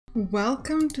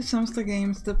Welcome to Sampstra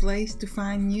Games, the place to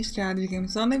find new strategy games.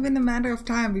 It's only been a matter of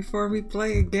time before we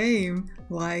play a game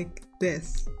like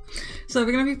this. So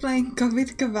we're going to be playing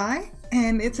Covid Kawaii,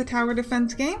 and it's a tower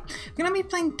defense game. We're going to be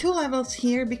playing 2 levels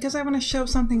here because I want to show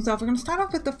some things off. We're going to start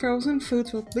off with the frozen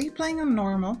foods. We'll be playing on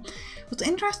normal. What's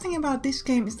interesting about this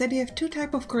game is that you have 2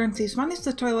 types of currencies. One is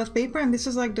the toilet paper, and this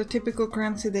is like the typical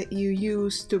currency that you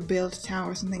use to build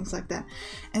towers and things like that.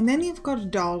 And then you've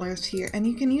got dollars here, and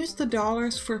you can use the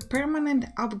dollars for permanent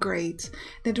upgrades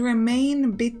that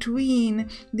remain between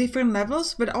different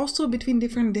levels, but also between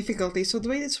different difficulties. So the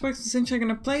way this works is essentially you're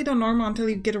going to play it on normal until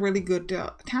you get really good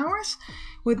towers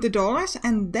with the dollars,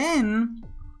 and then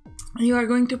you are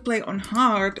going to play on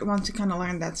hard once you kind of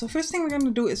learn that. So first thing we're going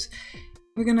to do is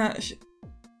we're going to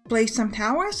place some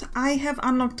towers. I have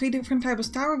unlocked 3 different types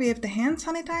of tower. We have the hand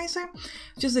sanitizer,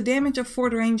 which is a damage of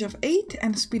 4, range of 8,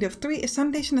 and speed of 3. A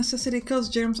sanitation necessity kills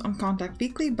germs on contact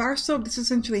weakly. Bar soap, this is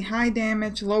essentially high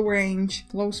damage, low range,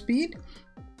 low speed.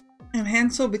 And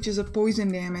hand soap, which is a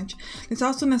poison damage. This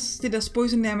also necessity does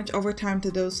poison damage over time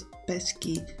to those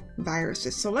pesky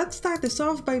viruses. So let's start this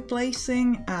off by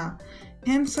placing a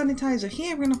hand sanitizer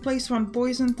here. We're going to place 1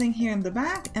 poison thing here in the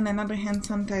back and another hand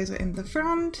sanitizer in the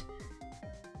front.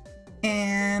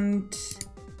 And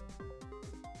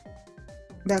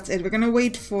that's it. We're gonna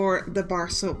wait for the bar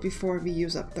soap before we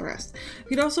use up the rest.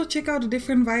 You can also check out the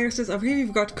different viruses. Over here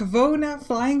we've got Kavona,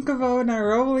 Flying Kavona,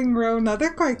 Rolling Rona.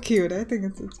 They're quite cute. I think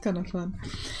it's kind of fun.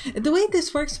 The way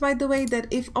this works, by the way, that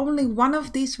if only one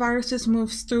of these viruses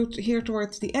moves through here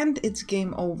towards the end, it's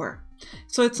game over.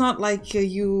 So it's not like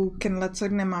you can let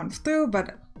certain amount through,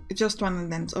 but just one and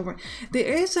then it's over.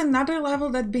 There is another level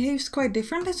that behaves quite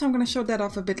differently, so I'm going to show that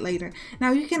off a bit later.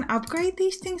 Now you can upgrade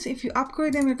these things. If you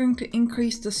upgrade them, you're going to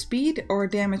increase the speed or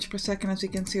damage per second, as you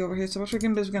can see over here. So what we're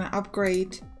going to do is we're going to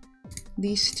upgrade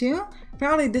these 2.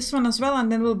 Probably this one as well,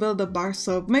 and then we'll build a bar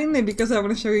soap, mainly because I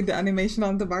want to show you the animation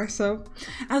on the bar soap.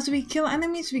 As we kill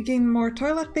enemies, we gain more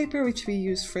toilet paper, which we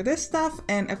use for this stuff,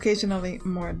 and occasionally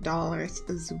more dollars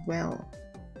as well.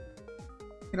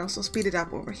 You can also speed it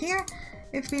up over here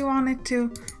if we wanted to.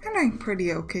 I'm doing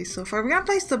pretty okay so far. We're gonna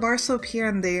place the bar soap here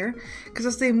and there, because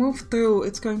as they move through,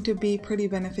 it's going to be pretty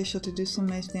beneficial to do some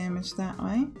nice damage that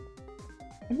way.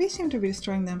 But we seem to be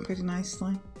destroying them pretty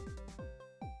nicely.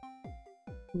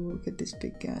 Ooh, look at these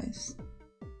big guys.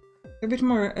 They're a bit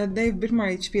more, they have a bit more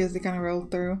HP as they kind of roll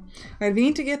through. Alright, we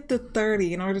need to get to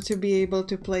 30 in order to be able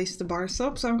to place the bar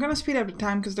soap. So I'm gonna speed up the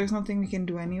time because there's nothing we can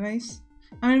do anyways.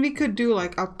 I mean, we could do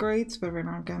like upgrades, but we're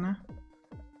not gonna.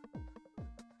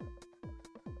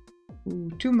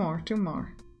 Ooh, 2 more.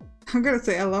 I'm gonna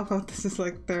say I love how this is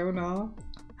like thrown off.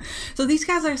 So these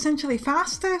guys are essentially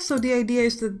faster, so the idea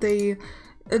is that the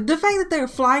fact that they're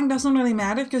flying doesn't really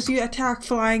matter because you attack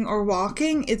flying or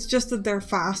walking. It's just that they're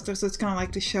faster, so it's kind of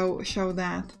like to show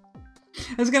that.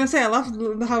 I was gonna say I love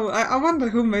how I wonder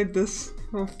who made this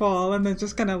fall and then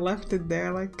just kind of left it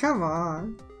there. Like, come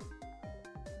on.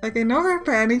 Like, I know we're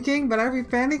panicking, but are we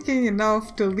panicking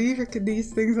enough to leave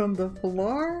these things on the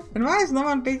floor? And why is no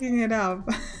one picking it up?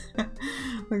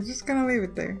 Like, just gonna leave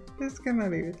it there. Just gonna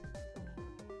leave it.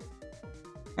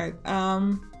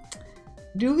 Alright,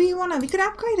 do we wanna... We could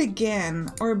upgrade again,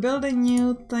 or build a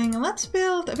new thing. Let's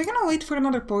build... We're gonna wait for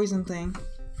another poison thing.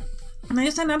 And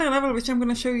there's another level which I'm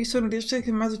gonna show you soon. This is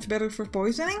much better for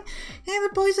poisoning. Yeah,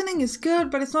 the poisoning is good,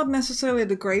 but it's not necessarily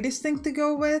the greatest thing to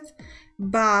go with.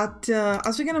 But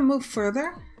as we're gonna move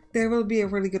further, there will be a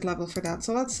really good level for that.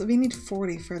 So we need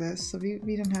 40 for this. So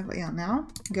we don't have, yeah, now,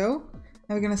 go.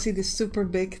 And we're gonna see this super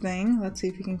big thing. Let's see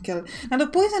if we can kill it. Now the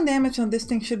poison damage on this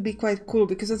thing should be quite cool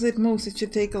because as it moves, it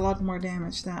should take a lot more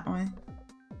damage that way.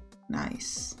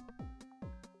 Nice.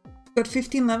 Got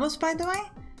 15 levels, by the way.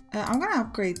 I'm gonna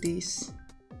upgrade these.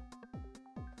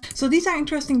 So these are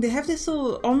interesting. They have this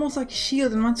little, almost like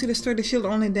shield, and once you destroy the shield,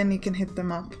 only then you can hit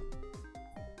them up.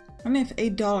 I only have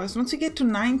 $8. Once you get to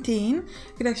 19, you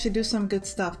could actually do some good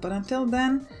stuff. But until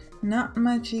then, not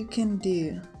much you can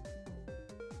do.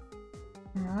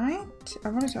 Alright. I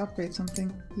wanted to upgrade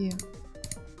something. You.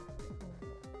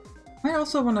 I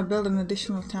also want to build an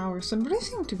additional tower, so they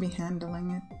seem to be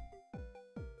handling it.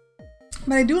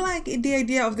 But I do like the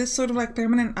idea of this sort of like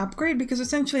permanent upgrade because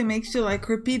essentially it makes you like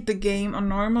repeat the game on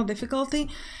normal difficulty.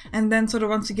 And then sort of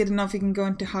once you get enough, you can go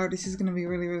into hard. This is going to be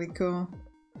really, really cool.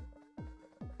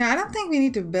 Yeah, I don't think we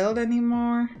need to build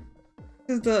anymore.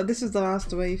 This is the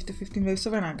last wave, the 15 waves,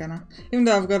 so we're not gonna. Even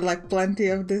though I've got like plenty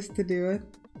of this to do it.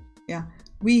 Yeah,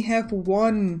 we have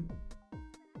 1.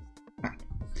 Right.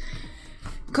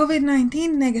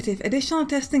 COVID-19 negative. Additional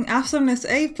testing. Awesomeness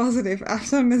A positive.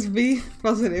 Awesomeness B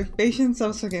positive. Patient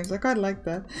Sampstra games. I quite like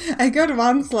that. I got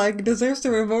once like deserves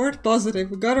the reward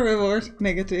positive. Got a reward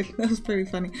negative. That was pretty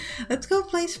funny. Let's go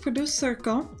place produce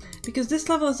circle because this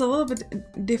level is a little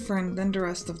bit different than the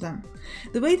rest of them.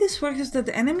 The way this works is that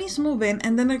the enemies move in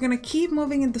and then they're gonna keep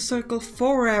moving in the circle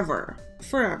forever,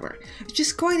 which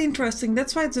is quite interesting.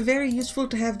 That's why it's very useful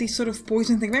to have these sort of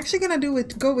poison thing. We're actually gonna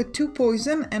go with 2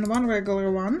 poison and 1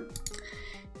 regular one,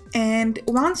 and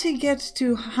once you get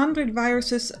to 100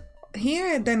 viruses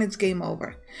here, then it's game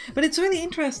over. But it's really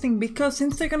interesting because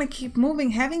since they're gonna keep moving,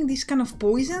 having these kind of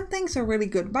poison things are really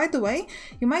good. By the way,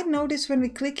 you might notice when we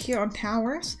click here on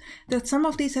towers that some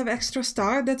of these have extra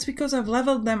star. That's because I've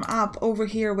leveled them up over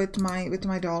here with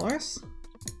my dollars.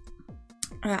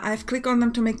 I've clicked on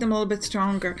them to make them a little bit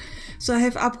stronger. So I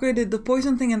have upgraded the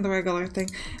poison thing and the regular thing.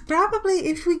 Probably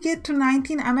if we get to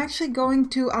 19, I'm actually going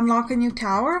to unlock a new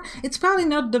tower. It's probably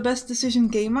not the best decision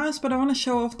game-wise, but I want to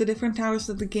show off the different towers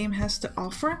that the game has to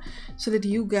offer so that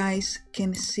you guys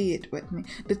can see it with me.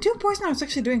 The 2 poison are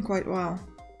actually doing quite well.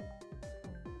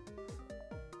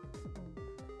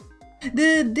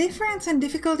 The difference in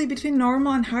difficulty between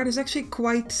normal and hard is actually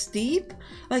quite steep.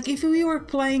 Like if we were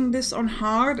playing this on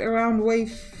hard around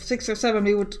wave 6 or 7,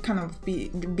 we would kind of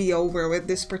be over with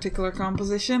this particular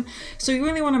composition. So you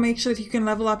really want to make sure that you can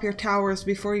level up your towers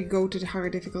before you go to the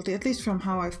hard difficulty, at least from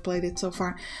how I've played it so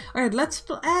far. Alright, let's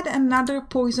add another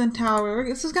poison tower.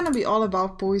 This is going to be all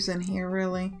about poison here,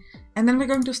 really. And then we're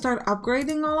going to start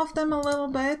upgrading all of them a little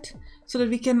bit so that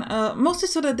we can, mostly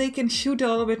so that they can shoot a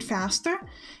little bit faster,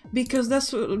 because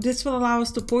this will allow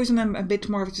us to poison them a bit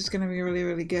more, which is going to be really,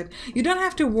 really good. You don't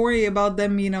have to worry about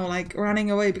them, you know, like running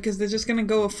away, because they're just going to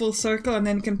go a full circle and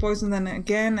then you can poison them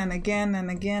again and again and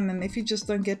again, and if you just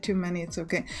don't get too many, it's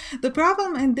okay. The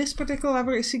problem in this particular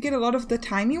level is you get a lot of the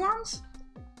tiny ones,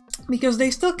 because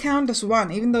they still count as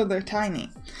 1, even though they're tiny.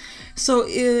 So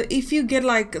if you get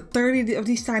like 30 of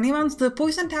these tiny ones, the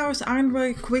poison towers aren't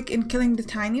very quick in killing the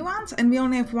tiny ones, and we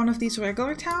only have 1 of these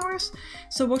regular towers.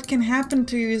 So what can happen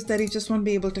to you is that you just won't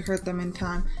be able to hurt them in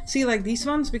time. See, like these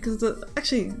ones, because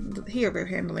here we're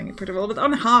handling it pretty well, but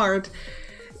on hard,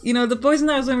 you know, the poison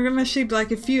towers are gonna shoot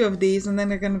like a few of these, and then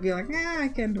they're gonna be like, I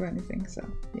can't do anything. So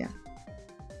yeah,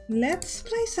 let's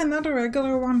place another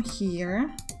regular one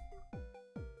here.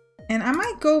 And I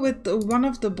might go with one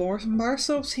of the bar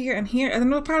soaps here, and then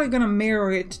we're probably gonna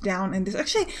mirror it down in this.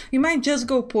 Actually, we might just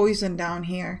go poison down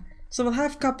here. So we'll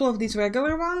have a couple of these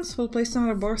regular ones. We'll place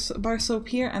another bar soap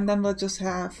here, and then we'll just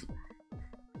have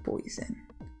poison.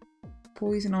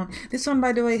 Poison on. This one,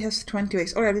 by the way, has 20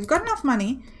 waves. Alright, we've got enough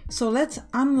money. So let's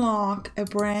unlock a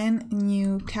brand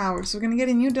new tower. So we're gonna get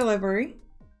a new delivery.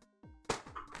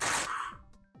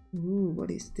 Ooh, what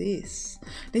is this?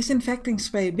 Disinfecting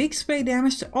spray. Big spray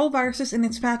damage to all viruses in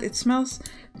its path. It smells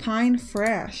pine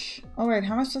fresh. Alright,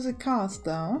 how much does it cost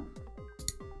though?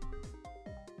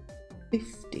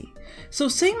 50. So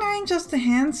same range as the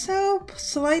hand soap,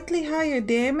 slightly higher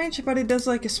damage, but it does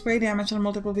like a spray damage on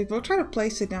multiple people. I'll try to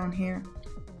place it down here.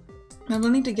 Now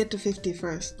we'll need to get to 50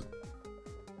 first.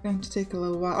 Going to take a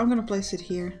little while. I'm gonna place it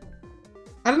here.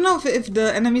 I don't know if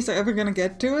the enemies are ever gonna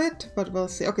get to it, but we'll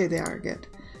see. Okay, they are good.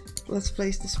 Let's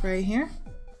place the spray here.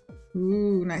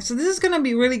 Ooh, nice. So this is gonna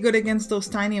be really good against those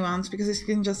tiny ones because you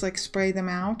can just like spray them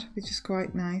out, which is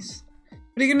quite nice.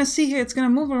 But you're gonna see here, it's gonna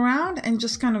move around and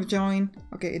just kind of join.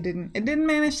 Okay, it didn't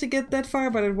manage to get that far,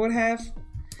 but it would have.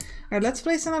 Alright, let's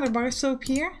place another bar soap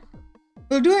here.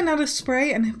 We'll do another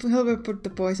spray and we'll put the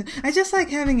poison. I just like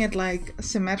having it like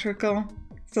symmetrical,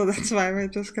 so that's why we're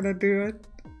just gonna do it.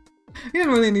 We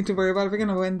don't really need to worry about it. We're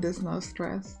gonna win this, no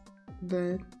stress.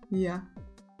 But yeah.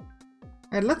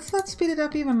 Alright, let's speed it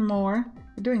up even more.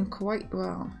 We're doing quite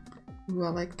well. Ooh, I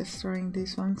like destroying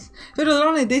these ones. But it's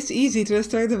only this easy to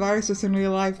destroy the viruses in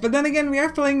real life. But then again, we are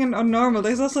playing on normal.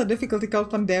 There's also a difficulty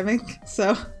called pandemic,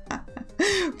 so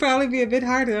probably be a bit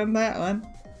harder on that one.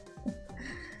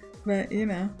 But you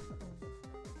know,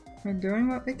 we're doing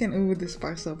what we can. Ooh, this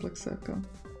bar soap looks so cool.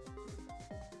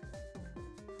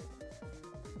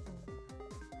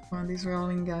 Wow, these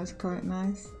rolling guys are quite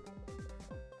nice.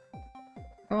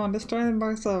 Come on, destroy the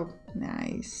bar soap.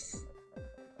 Nice.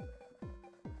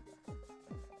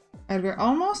 And we're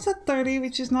almost at 30,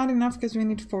 which is not enough because we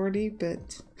need 40,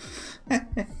 but...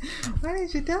 Why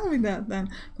did you tell me that then?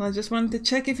 Well, I just wanted to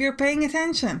check if you're paying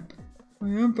attention. I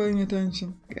am paying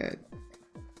attention. Good.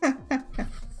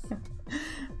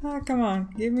 Ah, come on.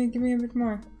 Give me a bit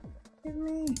more. Give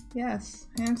me. Yes.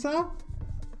 Hands up.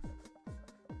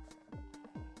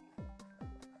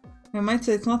 You might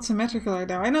say it's not symmetrical right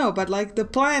now. I know, but like the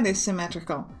plan is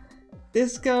symmetrical.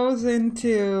 This goes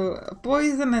into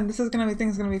poison, and this is gonna be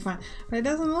things gonna be fine. But it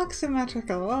doesn't look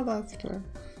symmetrical. Well, that's true.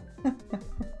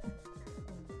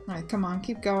 Alright, come on,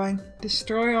 keep going.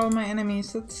 Destroy all my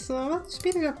enemies. Let's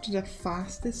speed it up to the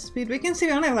fastest speed. We can see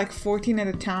we only have like 14 at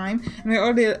a time, and we're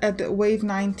already at wave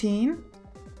 19.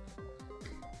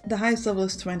 The highest level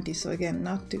is 20, so again,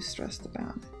 not too stressed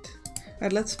about it.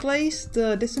 Alright, let's place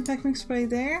the disinfecting spray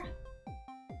there.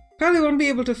 Probably won't be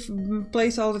able to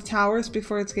place all the towers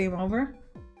before it's game over,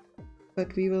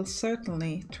 but we will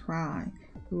certainly try.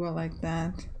 We will like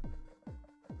that.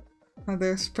 Oh,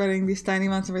 they're spreading these tiny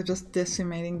ones and we're just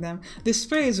decimating them. This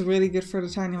spray is really good for the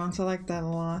tiny ones. I like that a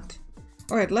lot.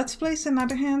 Alright, let's place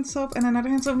another hand soap and another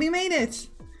hand soap. We made it!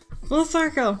 Full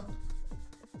circle!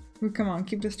 Ooh, come on,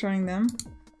 keep destroying them.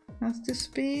 That's the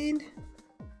speed.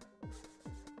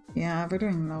 Yeah, we're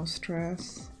doing no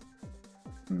stress.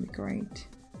 It's gonna be great.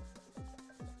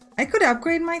 I could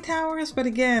upgrade my towers, but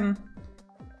again...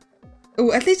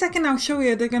 Oh, at least I can now show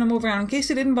you they're gonna move around. In case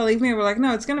you didn't believe me, we're like,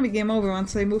 no, it's gonna be game over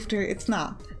once they move to here. It's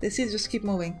not. They see just keep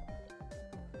moving.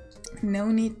 No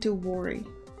need to worry.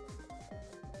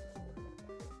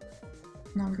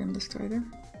 Now we're gonna destroy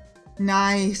them.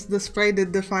 Nice! The spray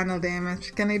did the final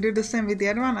damage. Can I do the same with the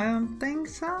other one? I don't think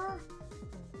so.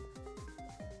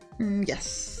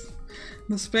 Yes.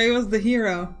 The spray was the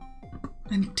hero.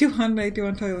 And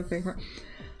 281 toilet paper.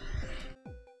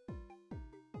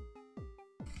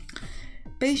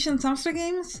 Patient Sampstra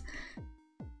games.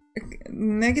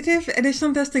 Negative.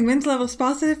 Additional testing wins levels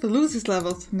positive, loses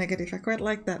levels negative. I quite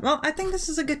like that. Well, I think this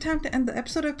is a good time to end the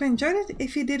episode. I hope you enjoyed it.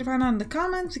 If you did, write on in the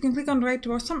comments. You can click on the right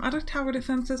towards some other tower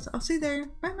defenses. I'll see you there.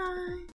 Bye bye.